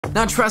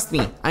Now trust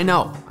me, I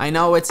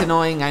know it's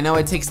annoying, I know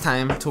it takes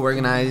time to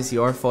organize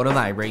your photo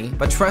library,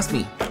 but trust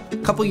me, a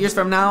couple years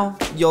from now,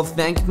 you'll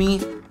thank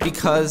me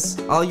because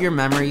all your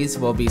memories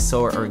will be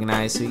so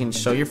organized so you can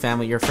show your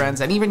family, your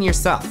friends, and even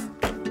yourself,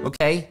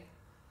 okay?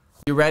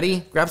 You ready?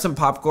 Grab some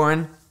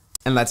popcorn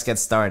and let's get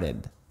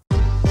started.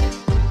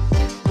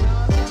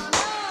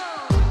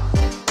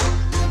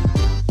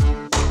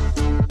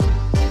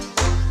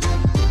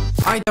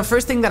 Alright, the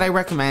first thing that I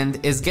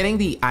recommend is getting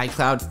the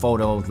iCloud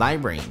photo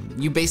library.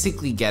 You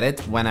basically get it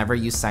whenever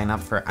you sign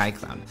up for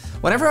iCloud.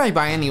 Whenever I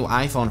buy a new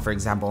iPhone, for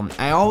example,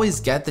 I always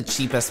get the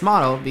cheapest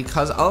model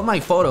because all of my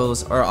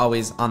photos are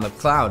always on the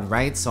cloud,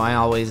 right? So I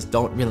always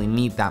don't really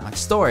need that much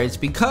storage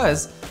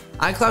because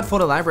iCloud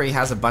photo library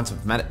has a bunch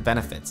of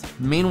benefits.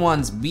 Main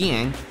ones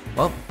being,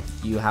 well,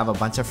 you have a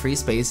bunch of free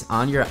space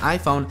on your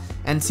iPhone,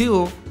 and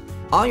two,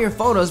 all your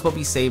photos will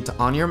be saved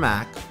on your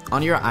Mac,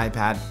 on your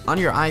iPad, on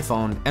your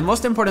iPhone, and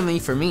most importantly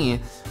for me,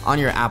 on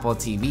your Apple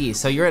TV.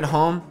 So you're at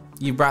home,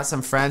 you brought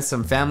some friends,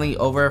 some family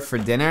over for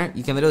dinner,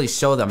 you can literally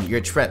show them your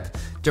trip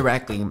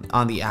directly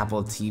on the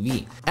Apple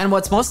TV. And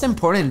what's most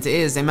important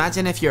is,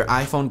 imagine if your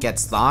iPhone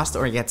gets lost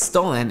or gets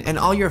stolen and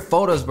all your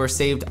photos were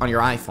saved on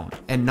your iPhone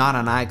and not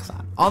on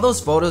iCloud. All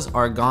those photos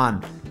are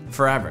gone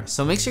forever.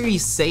 So make sure you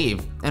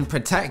save and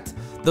protect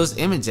those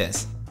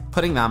images,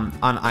 putting them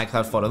on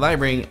iCloud Photo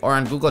Library or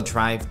on Google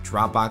Drive,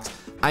 Dropbox.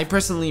 I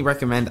personally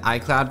recommend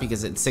iCloud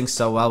because it syncs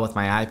so well with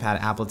my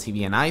iPad, Apple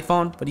TV, and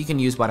iPhone, but you can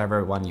use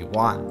whatever one you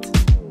want.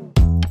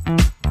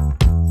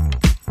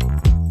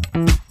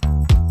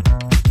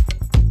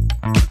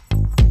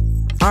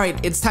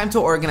 Alright, it's time to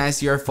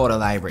organize your photo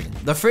library.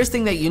 The first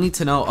thing that you need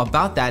to know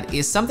about that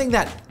is something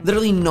that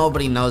literally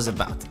nobody knows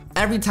about.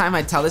 Every time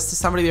I tell this to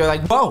somebody, they're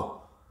like, whoa!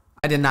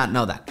 I did not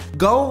know that.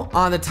 Go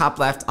on the top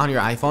left on your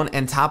iPhone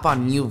and tap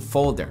on new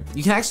folder.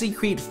 You can actually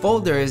create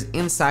folders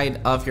inside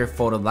of your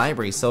photo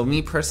library. So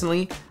me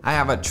personally, I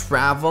have a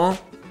travel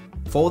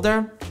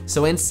folder.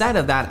 So inside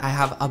of that, I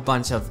have a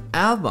bunch of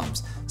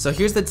albums. So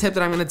here's the tip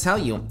that I'm gonna tell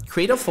you.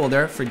 Create a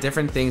folder for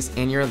different things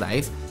in your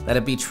life. Let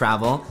it be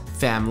travel,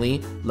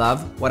 family,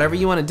 love, whatever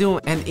you wanna do.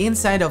 And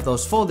inside of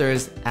those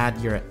folders, add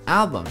your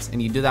albums.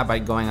 And you do that by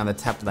going on the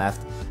top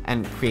left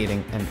and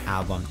creating an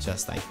album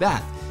just like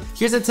that.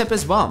 Here's a tip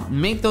as well,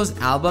 make those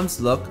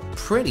albums look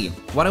pretty.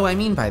 What do I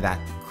mean by that?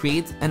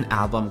 Create an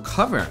album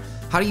cover.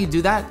 How do you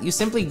do that? You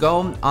simply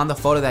go on the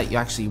photo that you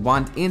actually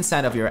want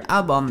inside of your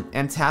album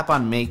and tap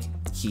on make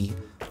key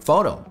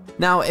photo.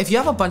 Now, if you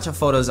have a bunch of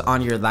photos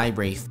on your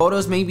library,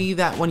 photos maybe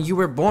that when you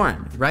were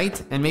born,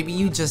 right? And maybe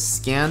you just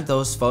scanned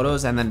those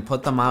photos and then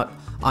put them out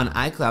on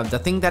iCloud. The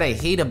thing that I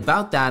hate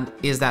about that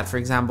is that, for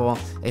example,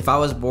 if I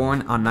was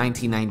born on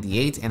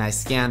 1998 and I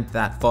scanned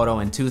that photo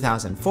in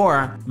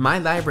 2004, my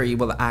library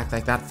will act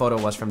like that photo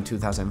was from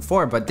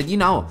 2004. But did you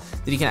know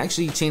that you can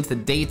actually change the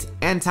date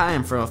and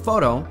time for a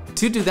photo?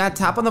 To do that,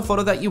 tap on the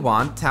photo that you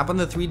want, tap on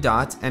the three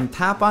dots, and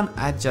tap on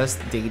adjust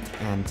date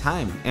and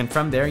time. And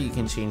from there, you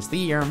can change the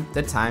year,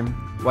 the time,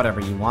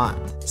 whatever you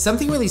want.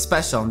 Something really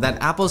special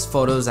that Apple's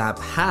Photos app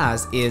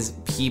has is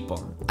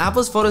people.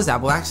 Apple's Photos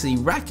app will actually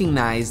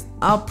recognize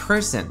a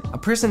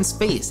person's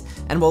face,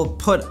 and will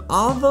put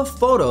all the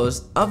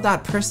photos of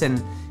that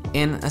person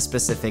in a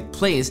specific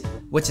place,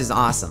 which is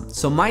awesome.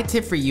 So my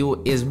tip for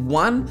you is,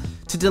 one,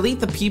 to delete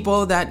the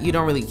people that you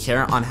don't really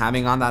care on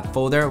having on that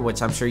folder,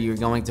 which I'm sure you're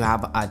going to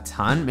have a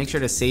ton. Make sure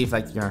to save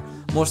like your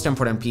most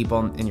important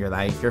people in your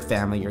life, your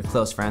family, your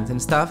close friends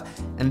and stuff.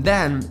 And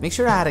then make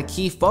sure to add a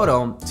key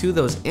photo to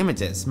those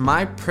images.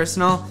 My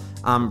personal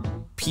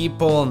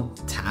people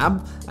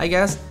tab, I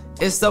guess,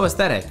 is so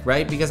aesthetic,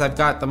 right? Because I've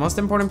got the most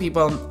important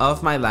people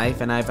of my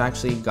life and I've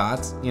actually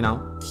got, you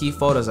know, key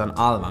photos on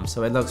all of them.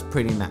 So it looks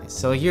pretty nice.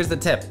 So here's the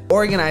tip.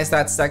 Organize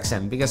that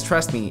section because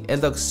trust me, it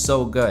looks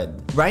so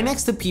good. Right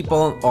next to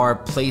people are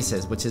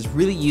places, which is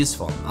really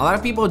useful. A lot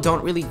of people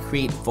don't really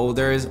create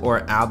folders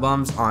or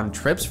albums on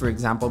trips, for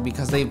example,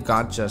 because they've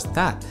got just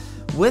that.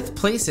 With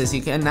places,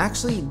 you can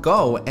actually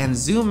go and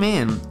zoom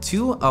in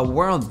to a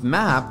world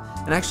map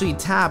and actually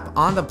tap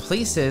on the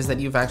places that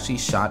you've actually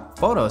shot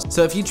photos.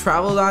 So if you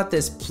travel a lot,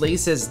 this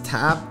places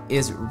tab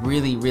is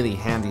really, really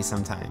handy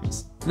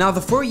sometimes. Now the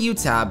For You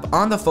tab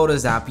on the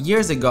Photos app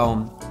years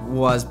ago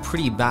was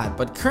pretty bad,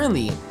 but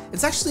currently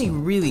it's actually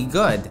really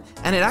good.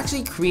 And it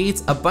actually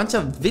creates a bunch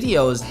of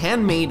videos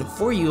handmade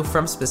for you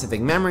from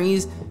specific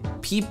memories,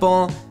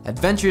 people,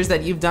 adventures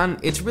that you've done.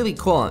 It's really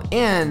cool.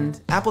 And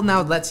Apple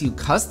now lets you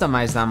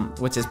customize them,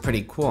 which is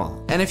pretty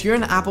cool. And if you're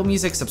an Apple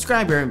Music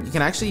subscriber, you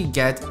can actually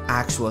get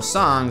actual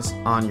songs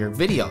on your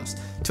videos.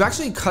 To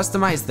actually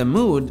customize the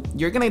mood,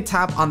 you're gonna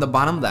tap on the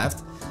bottom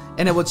left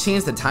and it will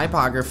change the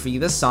typography,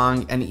 the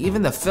song, and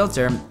even the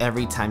filter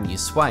every time you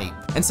swipe.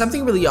 And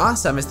something really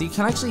awesome is that you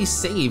can actually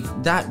save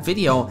that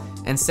video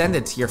and send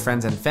it to your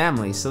friends and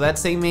family. So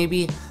let's say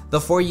maybe The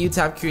For You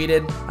tab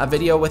created a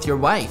video with your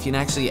wife. You can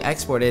actually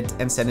export it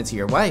and send it to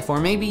your wife. Or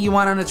maybe you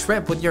went on a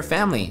trip with your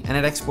family and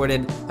it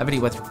exported a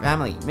video with your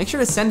family. Make sure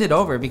to send it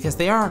over because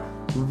they are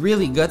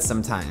really good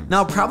sometimes.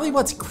 Now, probably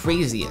what's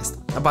craziest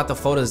about the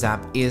Photos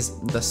app is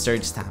the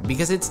search tab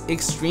because it's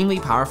extremely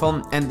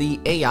powerful, and the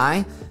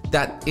AI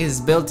that is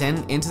built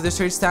into the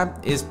search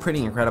tab is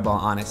pretty incredible,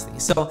 honestly.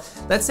 So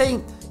let's say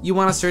you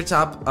want to search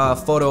up a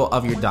photo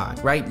of your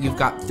dog, right? You've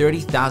got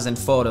 30,000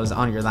 photos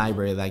on your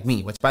library like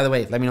me, which, by the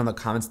way, let me know in the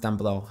comments down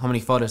below, how many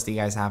photos do you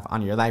guys have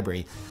on your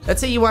library?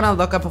 Let's say you want to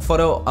look up a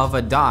photo of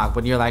a dog,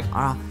 but you're like,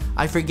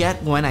 I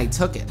forget when I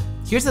took it.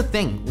 Here's the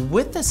thing,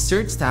 with the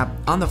search tab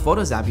on the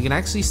Photos app, you can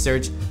actually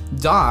search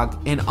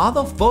dog, and all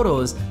the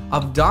photos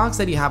of dogs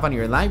that you have on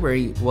your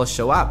library will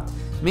show up.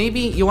 Maybe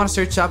you want to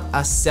search up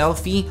a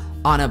selfie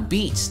on a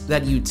beach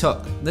that you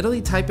took.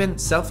 Literally type in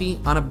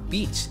selfie on a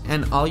beach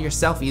and all your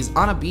selfies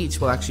on a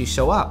beach will actually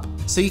show up.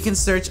 So you can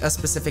search a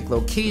specific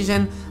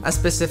location, a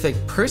specific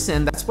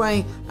person. That's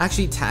why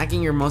actually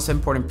tagging your most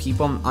important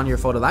people on your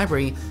photo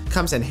library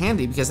comes in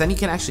handy, because then you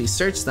can actually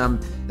search them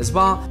as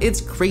well. It's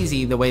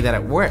crazy the way that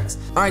it works.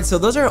 All right, so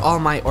those are all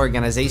my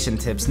organization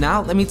tips.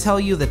 Now let me tell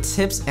you the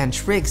tips and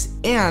tricks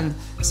and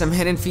some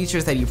hidden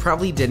features that you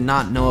probably did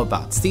not know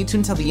about. Stay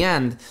tuned till the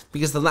end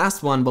because the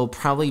last one will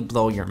probably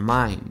blow your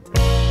mind.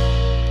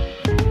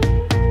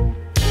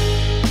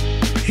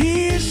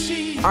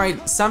 All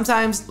right,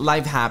 sometimes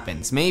life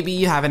happens. Maybe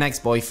you have an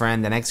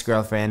ex-boyfriend, an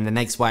ex-girlfriend, an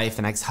ex-wife,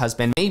 an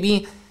ex-husband.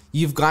 Maybe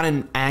you've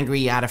gotten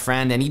angry at a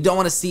friend and you don't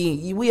want to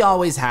see. We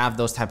always have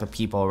those type of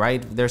people,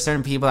 right? There are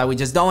certain people that we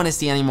just don't want to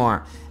see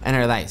anymore in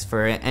our lives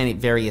for any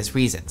various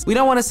reasons. We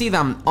don't want to see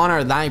them on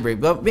our library,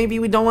 but maybe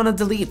we don't want to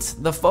delete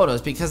the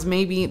photos because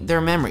maybe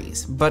they're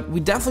memories, but we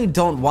definitely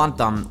don't want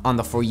them on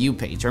the For You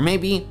page. Or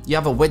maybe you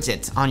have a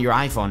widget on your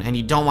iPhone and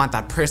you don't want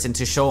that person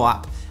to show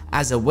up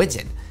as a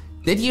widget.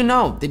 Did you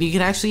know that you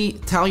can actually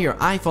tell your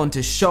iPhone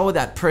to show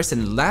that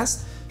person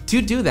less?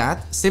 To do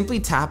that,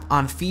 simply tap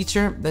on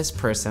Feature This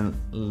Person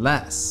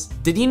Less.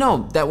 Did you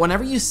know that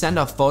whenever you send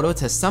a photo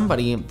to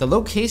somebody, the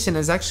location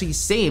is actually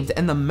saved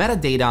in the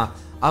metadata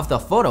of the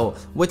photo,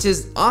 which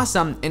is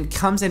awesome and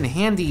comes in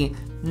handy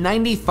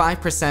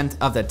 95%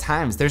 of the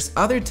times. There's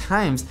other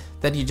times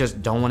that you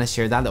just don't want to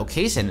share that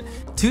location.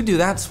 To do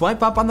that,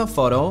 swipe up on the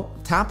photo,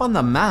 tap on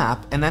the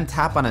map, and then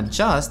tap on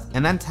Adjust,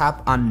 and then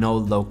tap on No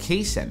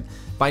Location.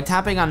 By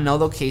tapping on No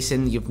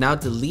Location, you've now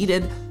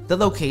deleted the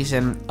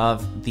location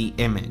of the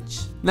image.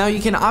 Now you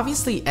can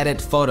obviously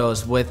edit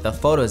photos with the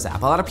Photos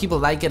app. A lot of people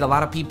like it, a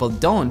lot of people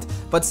don't,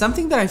 but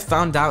something that I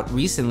found out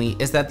recently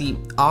is that the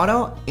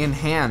auto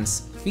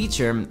enhance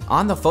feature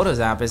on the Photos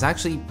app is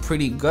actually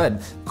pretty good.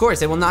 Of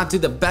course, it will not do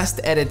the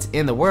best edits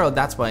in the world.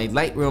 That's why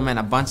Lightroom and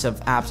a bunch of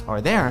apps are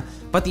there.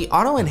 But the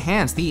auto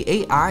enhance, the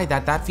AI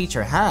that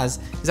feature has,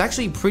 is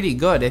actually pretty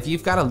good. If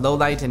you've got a low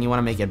light and you want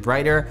to make it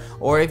brighter,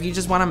 or if you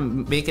just want to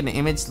make an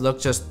image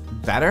look just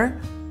better,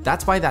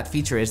 that's why that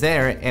feature is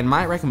there. And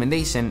my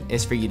recommendation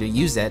is for you to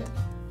use it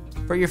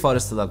for your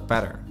photos to look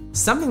better.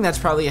 Something that's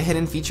probably a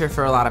hidden feature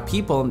for a lot of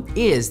people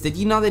is, did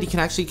you know that you can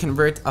actually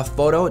convert a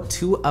photo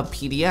to a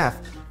PDF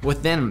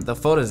within the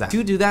Photos app?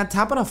 To do that,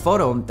 tap on a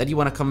photo that you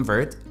want to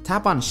convert,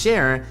 tap on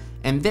Share,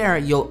 and there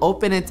you'll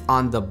open it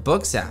on the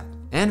Books app.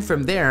 And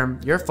from there,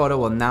 your photo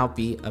will now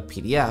be a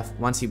PDF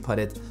once you put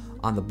it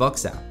on the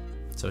Books app.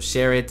 So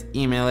share it,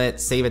 email it,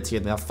 save it to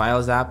the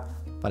Files app,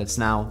 but it's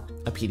now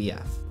a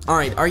PDF. All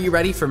right, are you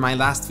ready for my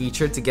last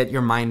feature to get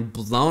your mind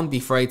blown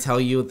before I tell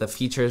you the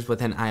features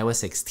within iOS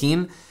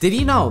 16? Did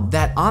you know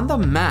that on the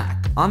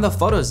Mac, on the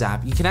Photos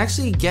app, you can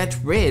actually get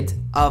rid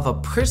of a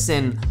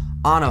person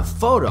on a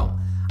photo?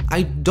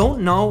 I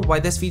don't know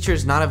why this feature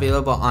is not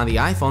available on the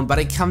iPhone, but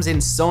it comes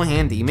in so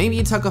handy. Maybe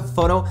you took a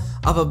photo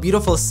of a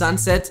beautiful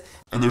sunset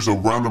and there's a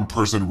random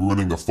person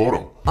ruining the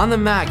photo. On the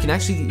Mac,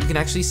 you can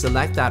actually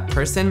select that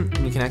person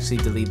and you can actually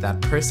delete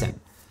that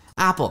person.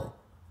 Apple,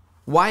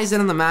 why is it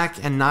on the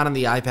Mac and not on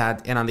the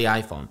iPad and on the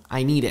iPhone?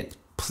 I need it,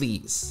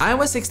 please.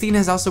 iOS 16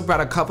 has also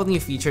brought a couple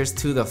new features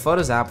to the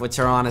Photos app, which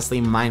are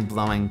honestly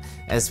mind-blowing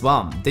as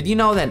well. Did you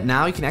know that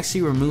now you can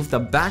actually remove the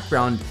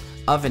background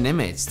of an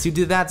image? To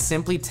do that,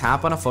 simply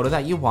tap on a photo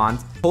that you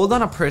want, hold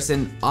on a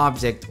person,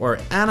 object, or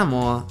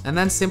animal, and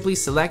then simply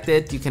select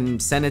it. You can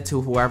send it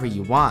to whoever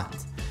you want.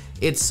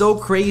 It's so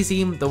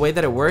crazy the way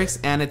that it works,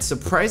 and it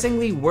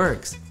surprisingly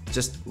works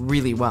just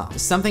really well.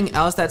 Something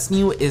else that's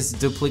new is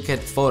duplicate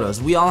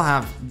photos. We all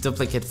have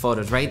duplicate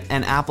photos, right?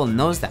 And Apple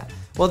knows that.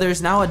 Well,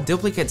 there's now a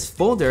duplicates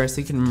folder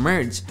so you can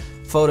merge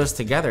photos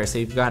together. So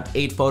you've got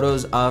 8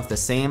 photos of the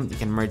same, you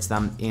can merge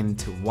them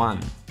into one.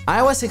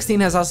 iOS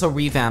 16 has also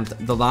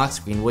revamped the lock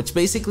screen, which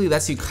basically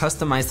lets you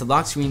customize the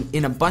lock screen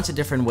in a bunch of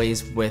different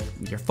ways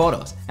with your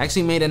photos. I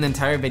actually made an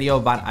entire video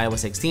about iOS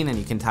 16 and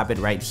you can tap it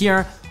right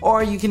here,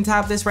 or you can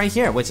tap this right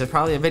here, which is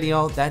probably a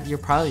video that you're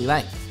probably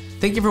like.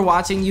 Thank you for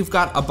watching. You've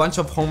got a bunch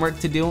of homework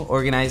to do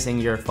organizing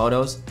your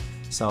photos.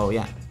 So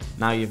yeah,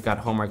 now you've got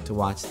homework to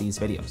watch these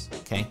videos,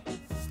 okay?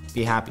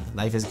 Be happy,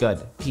 life is good,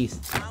 peace.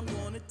 I'm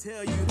gonna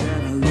tell you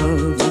that I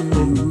love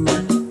you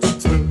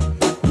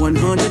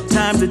 100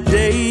 times a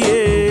day,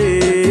 yeah.